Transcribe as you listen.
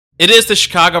It is the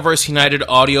Chicagoverse United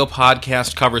audio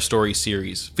podcast cover story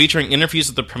series, featuring interviews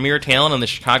with the premier talent in the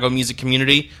Chicago music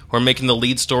community who are making the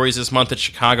lead stories this month at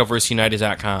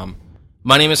ChicagoverseUnited.com.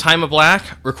 My name is Jaime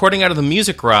Black, recording out of the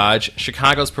Music Garage,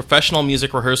 Chicago's professional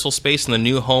music rehearsal space and the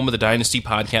new home of the Dynasty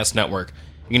Podcast Network.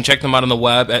 You can check them out on the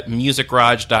web at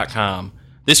musicgarage.com.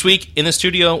 This week, in the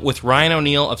studio with Ryan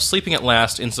O'Neill of Sleeping at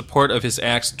Last in support of his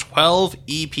act's 12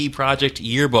 EP project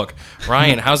yearbook.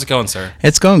 Ryan, how's it going, sir?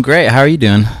 It's going great. How are you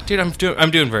doing? Dude,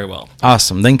 I'm doing very well.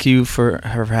 Awesome. Thank you for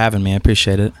having me. I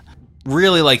appreciate it.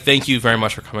 Really, thank you very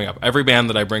much for coming up. Every band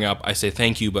that I bring up, I say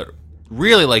thank you, but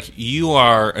really, you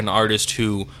are an artist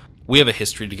who we have a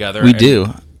history together. We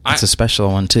do. It's a special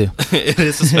one, too. It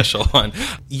is a special one.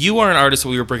 You are an artist that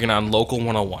we were bringing on Local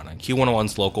 101, on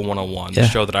Q101's Local 101, the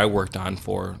show that I worked on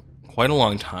for quite a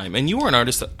long time. And you were an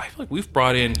artist that I feel like we've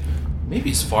brought in maybe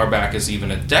as far back as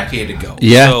even a decade ago.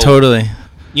 Yeah, totally.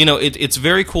 You know, it's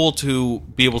very cool to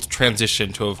be able to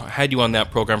transition, to have had you on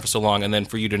that program for so long, and then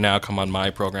for you to now come on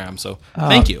my program. So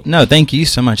thank you. No, thank you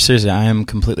so much. Seriously, I am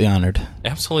completely honored.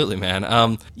 Absolutely,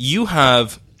 man. You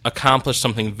have accomplished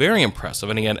something very impressive,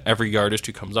 and again, every artist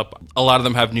who comes up, a lot of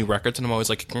them have new records, and I'm always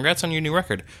like, congrats on your new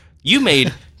record. You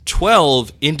made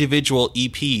 12 individual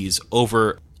EPs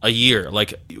over a year.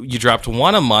 Like, you dropped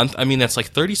one a month. I mean, that's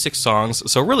like 36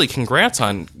 songs, so really congrats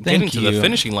on getting to the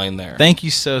finishing line there. Thank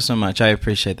you so much. I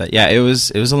appreciate that. Yeah, it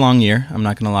was a long year, I'm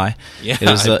not gonna lie. Yeah, it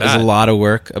was a lot of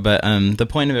work, but the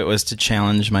point of it was to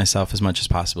challenge myself as much as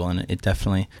possible, and it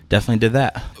definitely did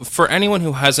that. For anyone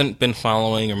who hasn't been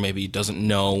following or maybe doesn't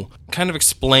know, kind of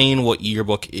explain what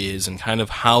Yearbook is and kind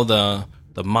of how the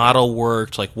model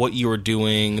worked, like what you were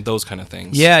doing, those kind of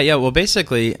things. Yeah. Well,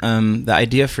 basically, the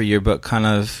idea for Yearbook kind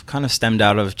of stemmed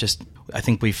out of just, I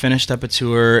think we finished up a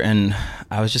tour, and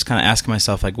I was just kind of asking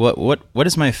myself, like, what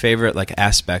is my favorite, like,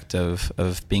 aspect of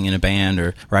being in a band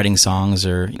or writing songs,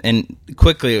 and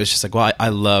quickly it was just like, well, I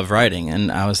love writing,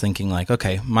 and I was thinking, like,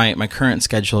 okay, my current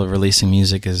schedule of releasing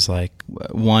music is like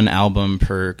one album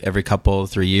per every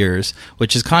 3 years,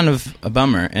 which is kind of a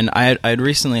bummer. And I'd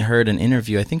recently heard an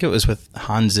interview, I think it was with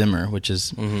Hans Zimmer, which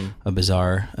is a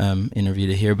bizarre interview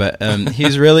to hear, but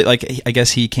he's really, like, I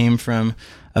guess he came from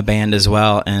a band as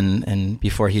well, and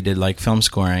before he did like film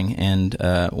scoring, and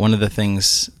one of the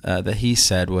things that he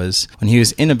said was when he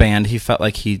was in a band, he felt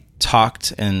like he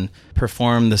talked and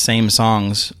performed the same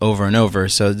songs over and over.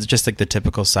 So it's just like the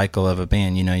typical cycle of a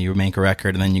band. You know, you make a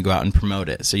record and then you go out and promote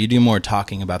it. So you do more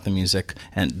talking about the music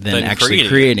than actually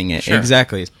creating it. Sure.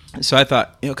 Exactly. So I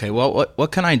thought, okay, well,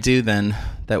 what can I do then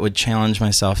that would challenge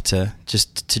myself to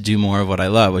do more of what I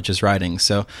love, which is writing.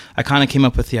 So I kind of came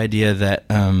up with the idea that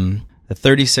the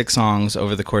 36 songs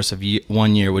over the course of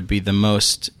 1 year would be the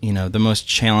most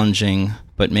challenging,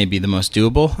 but maybe the most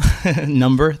doable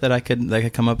number that I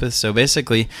could come up with. So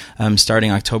basically, starting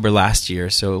October last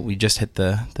year, so we just hit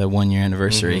the 1 year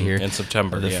anniversary here in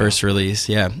September. The first release,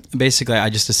 yeah. Basically, I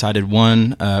just decided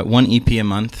one EP a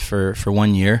month for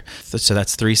 1 year. So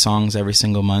that's 3 songs every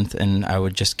single month, and I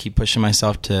would just keep pushing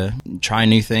myself to try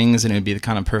new things, and it would be the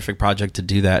kind of perfect project to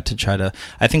do that. To try to,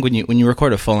 I think when you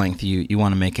record a full length, you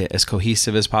want to make it as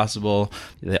cohesive as possible.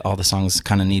 All the songs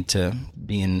kind of need to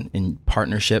be in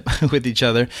partnership with each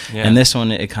other. Yeah. And this one,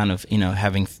 it kind of,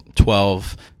 having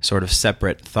 12 sort of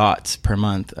separate thoughts per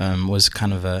month was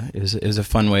kind of it was a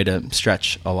fun way to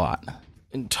stretch a lot.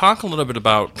 And talk a little bit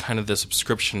about kind of the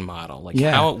subscription model,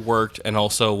 how it worked, and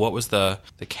also what was the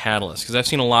catalyst. Because I've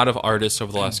seen a lot of artists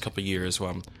over the last couple of years,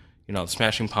 the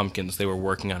Smashing Pumpkins, they were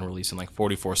working on releasing like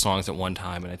 44 songs at one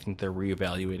time, and I think they're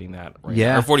reevaluating that right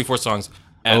now. Or 44 songs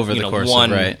over the course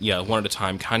one at a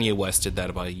time. Kanye West did that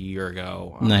about a year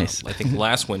ago. Nice. I think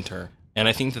last winter. And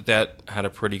I think that had a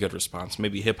pretty good response.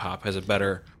 Maybe hip-hop has a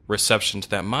better reception to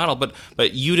that model.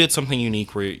 But you did something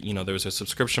unique where, there was a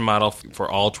subscription model for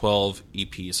all 12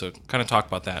 EPs. So kind of talk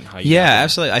about that and how you... Yeah,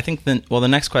 absolutely. I think the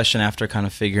next question after kind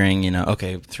of figuring,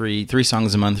 okay, three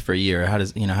songs a month for a year, how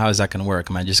is that going to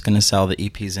work? Am I just going to sell the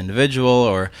EPs individual?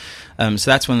 Or so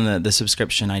that's when the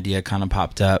subscription idea kind of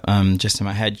popped up just in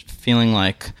my head, feeling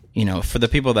like, for the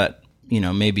people that,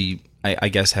 maybe... I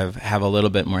guess have a little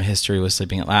bit more history with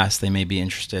Sleeping at Last, they may be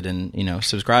interested in,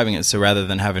 subscribing it. So rather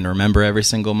than having to remember every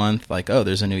single month, like, oh,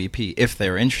 there's a new EP, if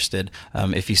they were interested,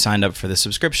 if you signed up for the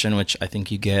subscription, which I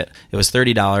think it was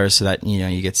 $30, so that,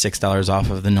 you get $6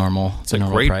 off of the normal It's a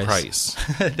great price.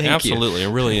 Thank Absolutely, you.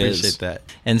 It really I appreciate that.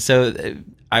 And so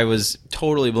I was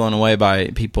totally blown away by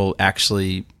people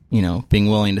actually being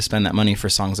willing to spend that money for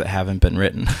songs that haven't been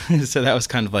written. So that was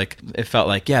kind of like, it felt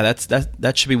like, yeah,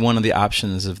 that should be one of the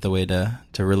options of the way to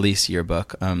release your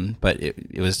book. But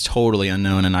it was totally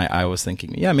unknown, and I was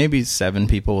thinking, yeah, maybe 7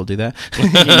 people will do that.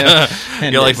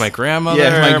 And you're like my grandmother,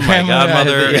 yeah, my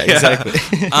godmother. Yeah,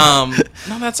 exactly.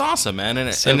 No, that's awesome, man, and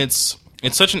it's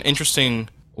such an interesting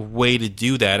way to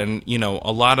do that. And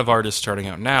a lot of artists starting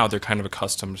out now, they're kind of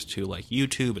accustomed to like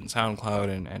YouTube and SoundCloud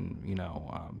and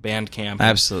Bandcamp,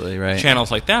 absolutely right,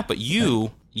 channels like that. But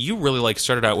you really like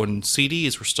started out when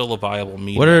CDs were still a viable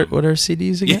medium. What are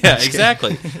CDs again? Yeah,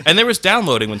 exactly. And there was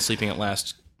downloading when Sleeping at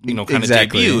Last kind of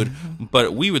debuted,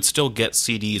 but we would still get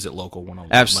CDs at Local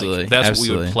 101. Absolutely, that's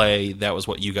absolutely. what we would play. That was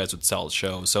what you guys would sell at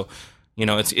shows. So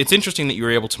it's interesting that you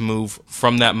were able to move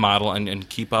from that model and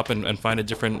keep up and find a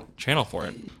different channel for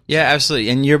it. Yeah, absolutely.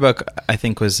 And your book, I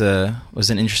think, was an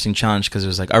interesting challenge, because it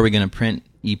was like, are we going to print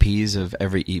EPs of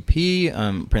every EP,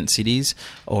 print CDs,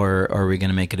 or are we going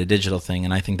to make it a digital thing?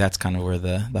 And I think that's kind of where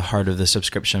the heart of the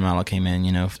subscription model came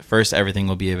in. First, everything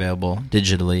will be available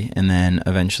digitally, and then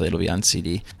eventually it'll be on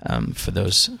CD for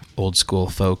those old school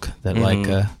folk that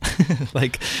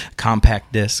like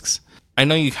compact discs. I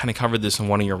know you kind of covered this in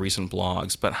one of your recent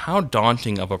blogs, but how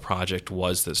daunting of a project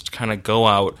was this to kind of go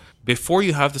out before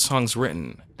you have the songs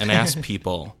written and ask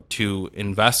people to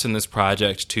invest in this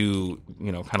project, to,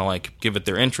 kind of like give it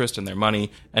their interest and their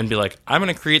money, and be like, I'm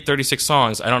going to create 36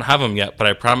 songs. I don't have them yet, but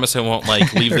I promise I won't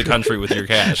like leave the country with your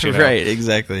cash. Right,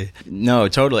 exactly. No,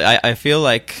 totally. I feel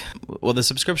like, the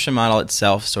subscription model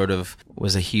itself sort of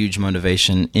was a huge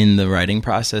motivation in the writing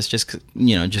process, just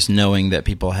knowing that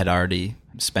people had already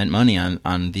spent money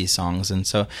on these songs. And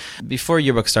so before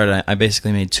your book started, I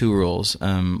basically made 2 rules.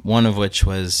 One of which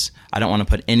was, I don't want to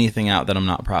put anything out that I'm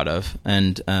not proud of.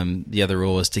 And the other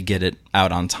rule was to get it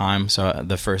out on time. So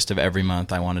the first of every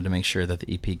month, I wanted to make sure that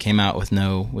the EP came out with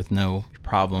no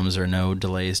problems or no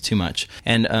delays too much.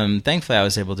 And thankfully, I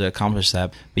was able to accomplish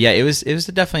that. But yeah, it was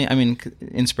definitely,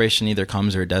 inspiration either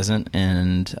comes or it doesn't.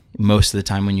 And most of the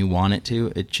time when you want it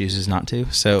to, it chooses not to.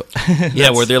 So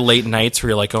yeah, were there late nights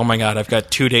where you're like, oh my God, I've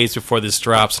got 2 days before this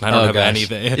drops and I don't have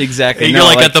anything. Exactly. You're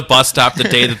like at the bus stop the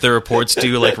day that the report's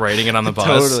due, like writing it on the bus.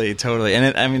 Totally.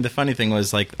 And the funny thing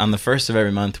was, like, on the first of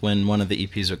every month when one of the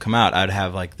EPs would come out, I'd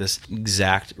have like this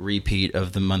exact repeat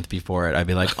of the month before it. I'd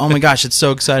be like, oh my gosh, it's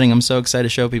so exciting. I'm so excited to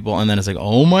show people. And then it's like,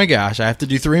 oh my gosh, I have to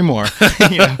do 3 more.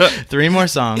 3 more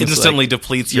songs. Instantly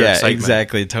depletes your excitement. Yeah,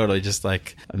 exactly. Totally. Just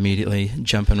like immediately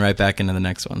jumping right back into the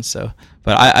next one. So,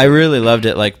 but I really loved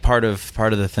it. Like part of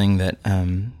the thing that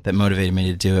motivated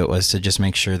me to do it was to just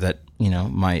make sure that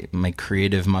my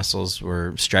creative muscles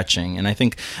were stretching. And I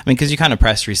think, because you kind of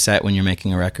press reset when you're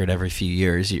making a record every few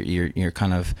years. You're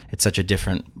kind of, it's such a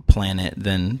different planet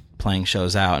than playing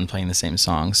shows out and playing the same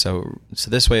songs. So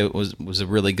this way it was a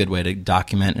really good way to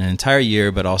document an entire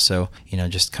year, but also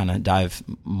just kind of dive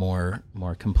more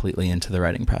completely into the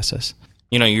writing process.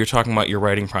 You're talking about your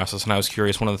writing process, and I was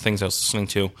curious. One of the things I was listening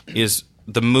to is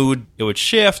the mood. It would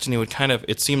shift, and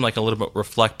it seemed like a little bit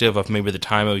reflective of maybe the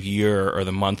time of year or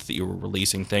the month that you were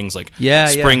releasing things. Like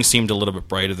spring seemed a little bit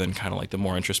brighter than kind of like the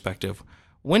more introspective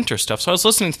winter stuff. So I was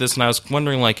listening to this, and I was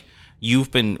wondering, like,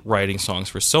 you've been writing songs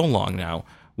for so long now.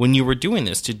 When you were doing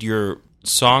this, did your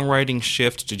songwriting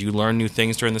shift? Did you learn new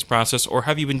things during this process, or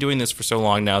have you been doing this for so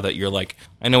long now that you're like,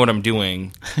 I know what I'm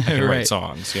doing, I can write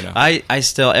songs? I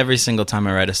still, every single time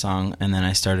I write a song and then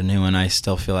I start a new one, I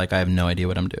still feel like I have no idea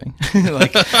what I'm doing.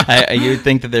 Like you would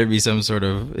think that there'd be some sort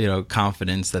of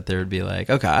confidence that there would be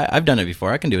like, okay, I've done it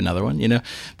before, I can do another one,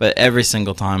 but every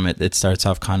single time it starts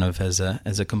off kind of as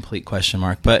a complete question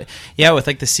mark. But yeah, with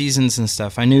like the seasons and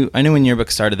stuff, I knew when your book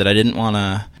started that I didn't want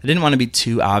to be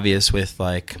too obvious with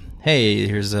like, hey,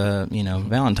 here's a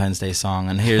Valentine's Day song,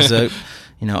 and here's a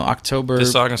October.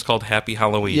 This song is called Happy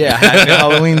Halloween. Yeah, Happy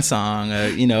Halloween song.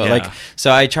 Like,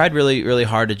 so I tried really, really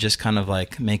hard to just kind of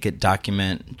like make it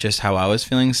document just how I was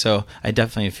feeling. So I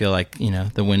definitely feel like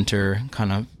the winter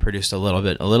kind of produced a little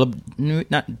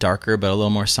not darker, but a little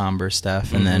more somber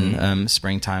stuff, and then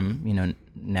springtime,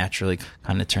 naturally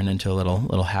kind of turned into a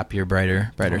little happier,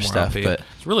 brighter stuff. Happy. But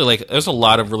it's really like there's a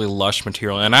lot of really lush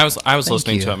material, and I was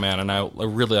listening to it, man, and I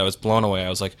was blown away. I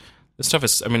was like, this stuff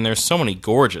is, there's so many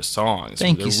gorgeous songs.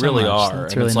 Thank you so much. There really are.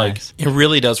 That's and really it's nice. Like, it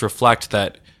really does reflect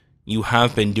that you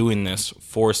have been doing this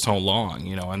for so long,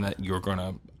 and that you're going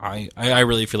to I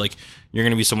really feel like you're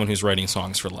going to be someone who's writing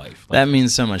songs for life. That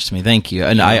means so much to me. Thank you.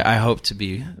 And I hope to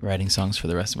be writing songs for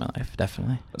the rest of my life,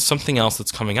 definitely. Something else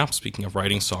that's coming up, speaking of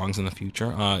writing songs in the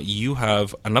future, you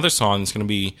have another song that's going to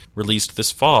be released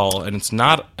this fall, and it's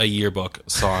not a yearbook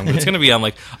song. It's going to be on,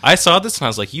 like, I saw this and I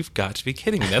was like, you've got to be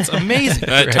kidding me. That's amazing.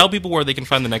 Right. Tell people where they can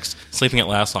find the next Sleeping at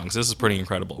Last songs. This is pretty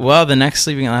incredible. Well, the next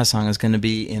Sleeping at Last song is going to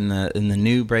be in the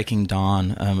new Breaking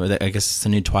Dawn. I guess it's a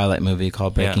new Twilight movie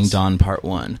called Breaking Dawn Part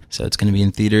 1. So it's going to be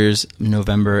in theaters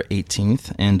November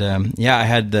 18th. And I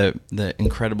had the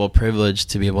incredible privilege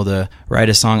to be able to write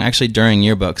a song actually during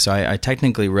yearbook. So I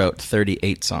technically wrote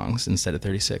 38 songs instead of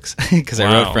 36 because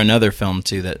I wrote for another film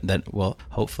too that will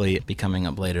hopefully be coming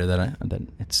up later that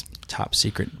it's top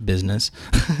secret business.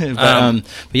 but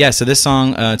yeah, so this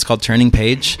song it's called Turning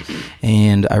Page,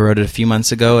 and I wrote it a few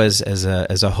months ago as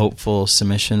a hopeful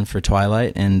submission for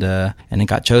Twilight, and it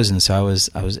got chosen. So I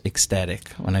was ecstatic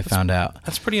when I found out.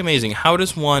 That's pretty amazing. How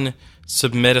does one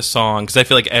submit a song? Because I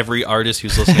feel like every artist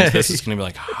who's listening to this is going to be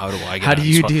like, how do I get how do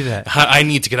you do that? I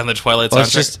need to get on the Twilight soundtrack.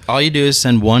 It's just, all you do is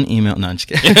send one email. No, I'm just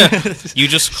kidding. You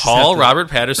just call Robert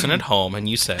Patterson at home and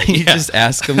you say, you just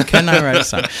ask him, can I write a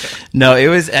song? No,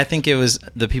 I think it was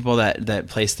the people that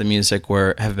placed the music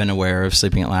have been aware of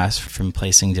Sleeping at Last from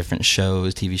placing different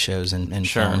shows, TV shows, and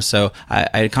films. So I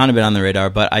had kind of been on the radar,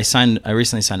 but I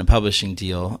recently signed a publishing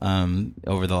deal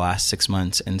over the last 6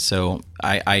 months, and so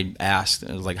I asked,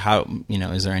 I was like, how,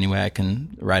 is there any way I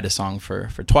can write a song for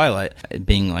Twilight?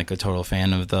 Being like a total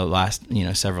fan of the last,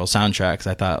 several soundtracks,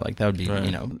 I thought like that would be,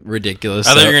 ridiculous.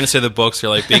 I thought you were going to say the books.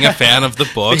 You're like, being a fan of the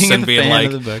books and being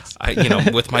like,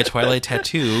 with my Twilight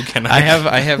tattoo, can I?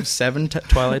 I have 7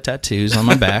 Twilight tattoos on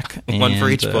my back. One for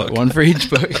each book. One for each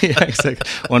book. Yeah, exactly.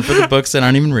 One for the books that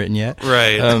aren't even written yet.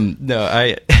 Right. No,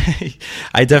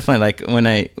 I definitely like when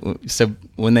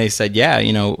they said,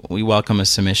 we welcome a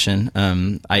submission.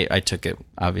 I took it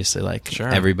obviously like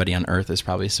everybody on earth is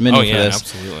probably submitting for this.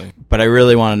 Absolutely. But I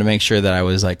really wanted to make sure that I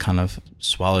was like kind of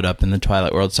swallowed up in the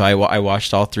Twilight world. So I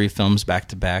watched all 3 films back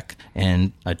to back,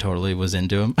 and I totally was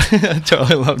into them. I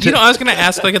totally loved it. I was going to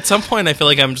ask, like, at some point, I feel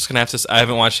like I'm just going to have to. I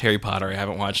haven't watched Harry Potter. I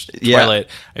haven't watched Twilight.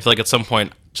 I feel like at some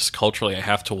point, just culturally, I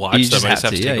have to watch them. I just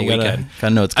have to take a weekend.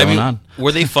 Gotta know what's going on.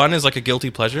 Were they fun as like a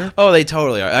guilty pleasure? Oh, they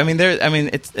totally are.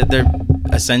 They're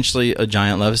essentially a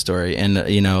giant love story, and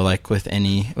like with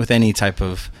any type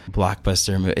of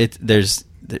blockbuster movie,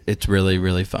 it's really,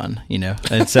 really fun,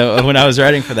 And so when I was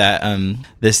writing for that,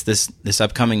 this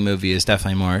upcoming movie is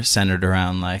definitely more centered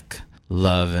around like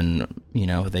love and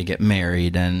they get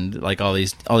married and like all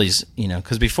these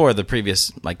because before the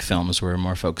previous like films were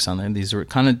more focused on them, these were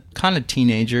kind of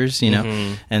teenagers,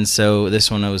 and so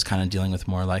this one was kind of dealing with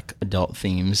more like adult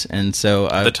themes, and so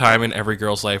the time in every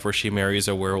girl's life where she marries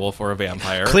a werewolf or a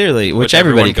vampire, clearly, which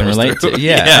everybody can relate to.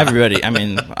 Everybody. I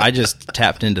mean, I just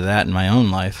tapped into that in my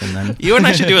own life, and then you and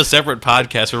I should do a separate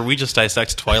podcast where we just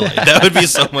dissect Twilight. That would be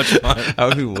so much fun. I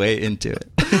would be way into it.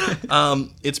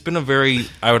 It's been a very,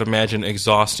 I would imagine,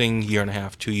 exhausting year and a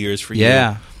half, 2 years for you.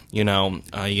 Yeah. You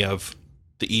have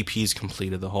the EPs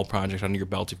completed, the whole project under your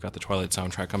belt. You've got the Twilight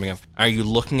soundtrack coming up. Are you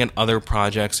looking at other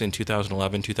projects in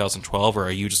 2011, 2012, or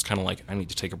are you just kind of like, I need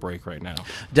to take a break right now?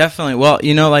 Definitely. Well,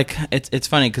 like it's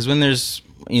funny because when there's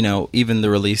even the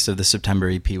release of the September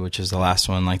EP, which is the last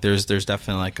one, like there's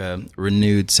definitely like a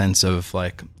renewed sense of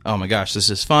like, oh my gosh, this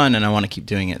is fun and I want to keep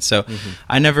doing it. So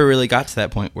I never really got to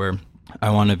that point where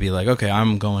I want to be like, okay,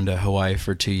 I'm going to Hawaii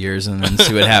for 2 years and then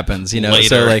see what happens, Later.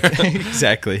 So like,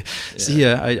 exactly. Yeah. So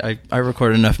yeah, I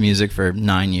recorded enough music for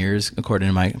 9 years according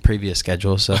to my previous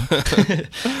schedule. So,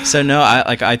 so no,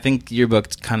 I think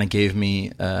Yearbook kind of gave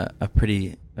me a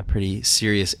pretty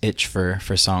serious itch for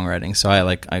songwriting. So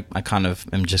I kind of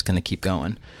am just going to keep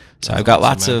going. So I've got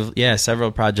lots of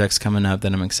several projects coming up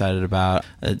that I'm excited about.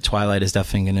 Twilight is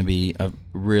definitely going to be a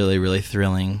really, really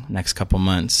thrilling next couple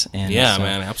months. And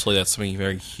man, absolutely, that's something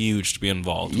very huge to be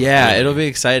involved. Yeah, with. It'll be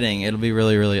exciting. It'll be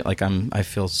really, really like I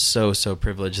feel so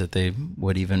privileged that they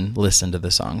would even listen to the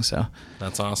song. So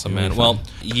that's awesome, man. Well,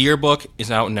 Yearbook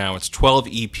is out now. It's 12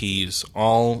 EPs,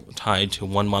 all tied to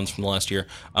 1 month from the last year.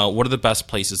 What are the best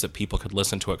places that people could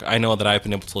listen to it? I know that I've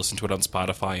been able to listen to it on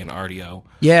Spotify and RDO.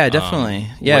 Yeah,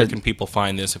 definitely. Where can people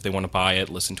find this if they want to buy it,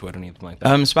 listen to it, or anything like that?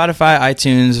 Spotify,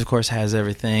 iTunes, of course, has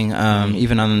everything.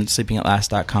 Even on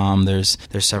sleepingatlast.com, there's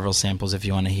several samples if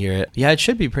you want to hear it. Yeah, it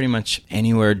should be pretty much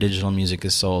anywhere digital music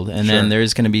is sold. And then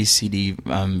there's going to be CD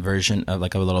version of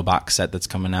like a little box set that's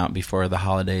coming out before the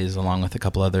holidays, along with a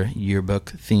couple other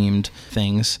yearbook themed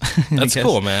things. That's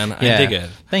cool, man. I dig it.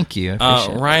 Thank you.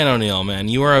 Ryan O'Neill, man,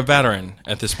 you are a veteran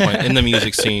at this point in the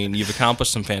music scene. You've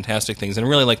accomplished some fantastic things, and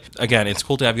really, like, again, it's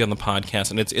cool to have you on the podcast,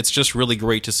 and it's it's just really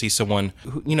great to see someone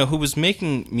who was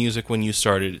making music when you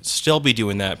started still be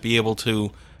doing that, be able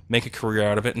to make a career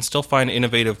out of it, and still find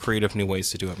innovative, creative new ways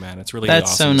to do it, man. It's really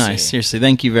That's awesome so to nice. see. Seriously,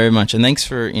 thank you very much. And thanks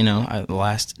for, the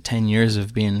last 10 years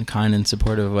of being kind and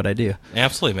supportive of what I do.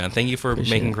 Absolutely, man. Thank you for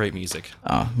making great music.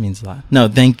 Oh, it means a lot. No,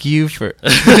 thank you for...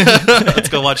 Let's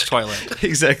go watch Twilight.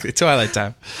 Exactly. Twilight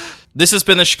time. This has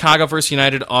been the Chicago vs.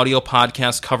 United audio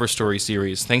podcast cover story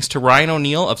series. Thanks to Ryan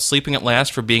O'Neill of Sleeping at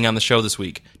Last for being on the show this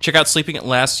week. Check out Sleeping at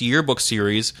Last's yearbook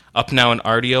series, up now in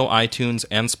RDO, iTunes,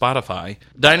 and Spotify.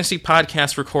 Dynasty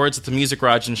Podcast records at the Music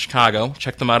Garage in Chicago.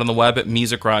 Check them out on the web at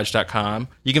musicgarage.com.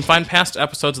 You can find past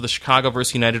episodes of the Chicago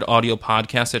vs. United audio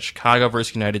podcast at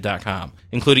chicagovsunited.com,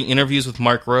 including interviews with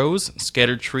Mark Rose,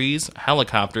 Scattered Trees,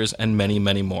 Helicopters, and many,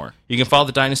 many more. You can follow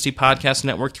the Dynasty Podcast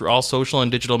Network through all social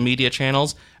and digital media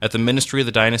channels at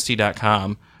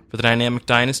theministryofthedynasty.com. For the Dynamic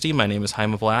Dynasty, my name is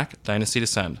Jaime Black. Dynasty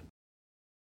Descend.